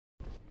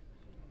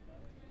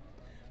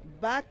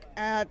back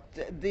at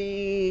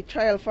the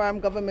Trial Farm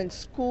Government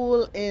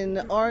School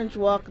in Orange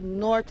Walk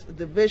North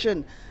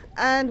Division,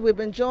 and we've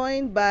been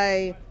joined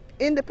by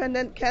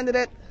independent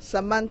candidate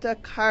Samantha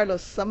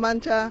Carlos.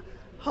 Samantha,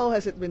 how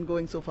has it been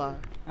going so far?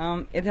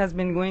 It has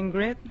been going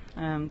great.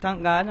 Thank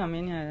God. I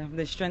mean, I have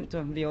the strength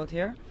to be out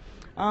here.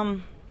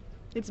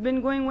 It's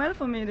been going well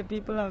for me. The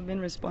people have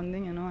been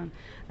responding, and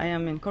I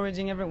am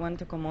encouraging everyone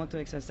to come out to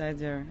exercise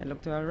their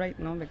electoral right,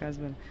 because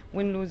well,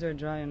 win, lose or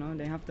draw,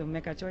 they have to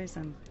make a choice,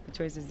 and the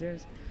choice is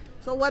theirs.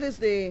 So what is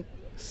the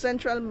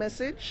central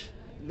message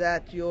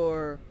that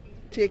you're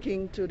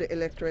taking to the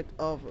electorate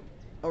of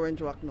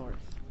Orange Walk North?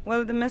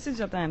 Well, the message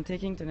that I am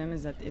taking to them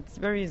is that it's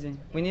very easy.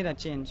 We need a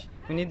change.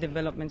 We need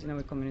development in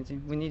our community.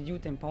 We need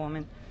youth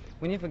empowerment.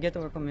 We need to get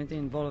our community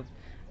involved.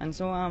 And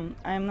so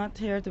I am not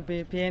here to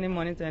pay any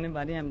money to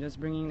anybody. I'm just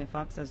bringing the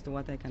facts as to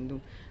what I can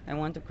do. I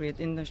want to create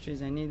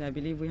industries I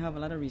believe we have a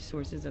lot of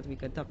resources that we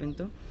could tap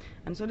into.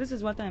 And so this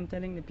is what I'm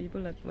telling the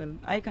people, that, well,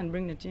 I can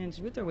bring the change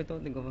with or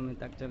without the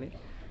government, actually.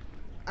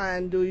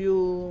 And do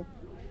you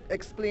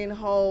explain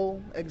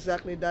how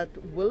exactly that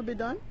will be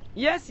done?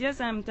 Yes,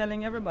 I'm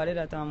telling everybody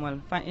that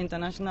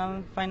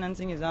international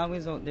financing is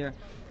always out there.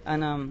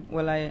 And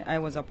well, I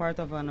was a part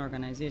of an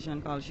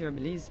organization called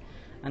Belize.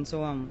 And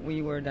so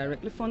we were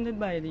directly funded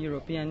by the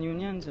European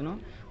Union,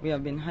 We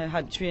have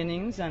had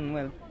trainings, and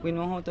well, we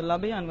know how to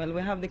lobby, and well,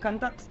 we have the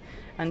contacts.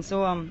 And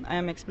so I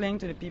am explaining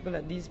to the people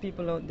that these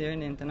people out there in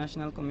the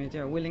international community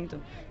are willing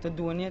to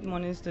donate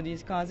monies to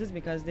these causes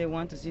because they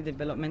want to see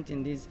development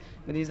in these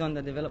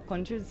underdeveloped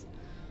countries.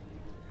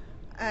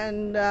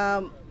 And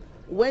I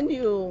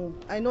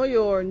know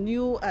you're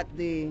new at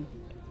the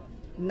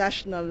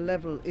national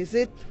level, is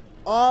it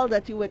all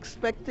that you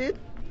expected?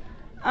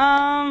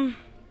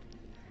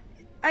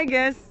 I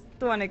guess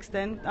to an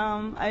extent.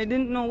 I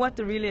didn't know what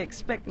to really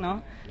expect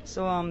now.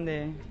 So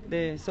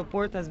the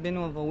support has been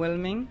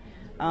overwhelming.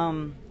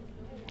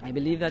 I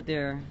believe that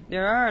there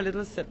are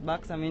little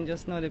setbacks. I mean,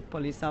 just now the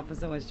police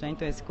officer was trying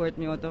to escort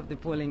me out of the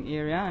polling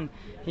area, and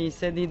he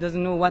said he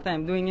doesn't know what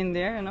I'm doing in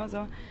there,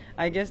 So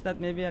I guess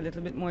that maybe a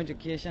little bit more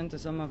education to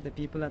some of the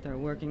people that are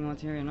working out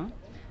here,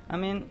 I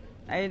mean,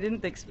 I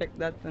didn't expect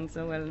that, and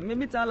so well,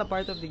 maybe it's all a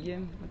part of the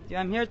game. But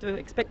I'm here to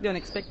expect the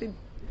unexpected.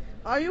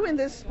 Are you in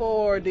this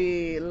for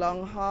the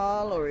long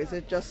haul, or is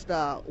it just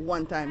a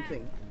one-time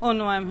thing? Oh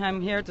no,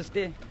 I'm here to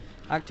stay.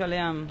 Actually,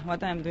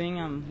 what I'm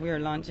doing, we are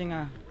launching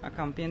a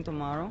campaign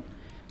tomorrow.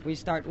 We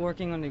start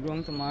working on the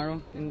ground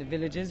tomorrow in the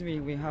villages.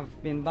 We have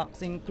been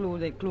boxing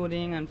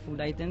clothing and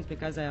food items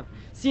because I have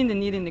seen the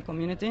need in the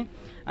community,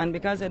 and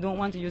because I don't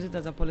want to use it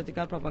as a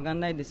political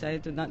propaganda, I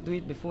decided to not do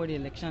it before the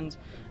elections.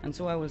 And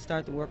so I will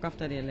start to work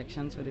after the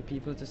elections for the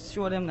people to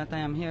show them that I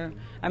am here.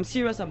 I'm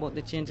serious about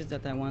the changes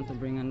that I want to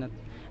bring, and that,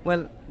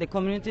 well, the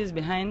community is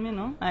behind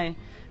me.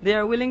 They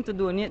are willing to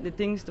donate the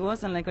things to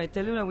us, and like I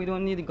tell you, we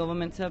don't need the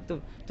government's help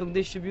to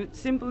distribute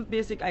simple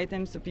basic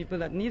items to people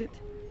that need it.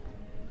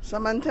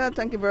 Samantha,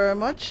 thank you very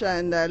much,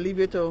 and I leave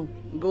you to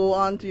go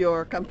on to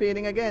your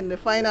campaigning again, the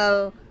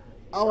final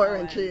hour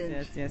and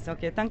change. Yes.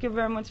 Okay, thank you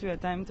very much for your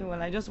time too.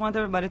 Well, I just want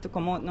everybody to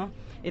come out now.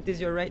 It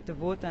is your right to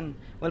vote, and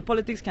well,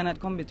 politics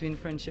cannot come between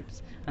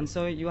friendships, and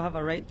so you have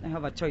a right, I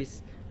have a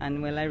choice, and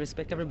well, I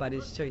respect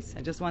everybody's choice.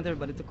 I just want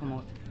everybody to come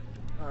out.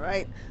 All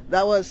right,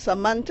 that was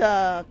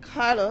Samantha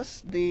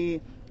Carlos,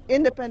 the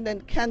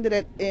independent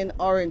candidate in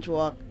Orange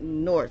Walk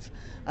North.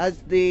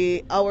 As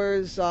the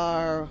hours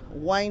are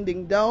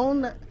winding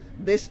down,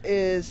 this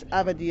is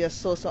Avadia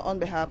Sosa on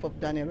behalf of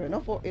Daniel Reno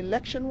for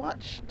Election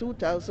Watch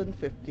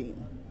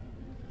 2015.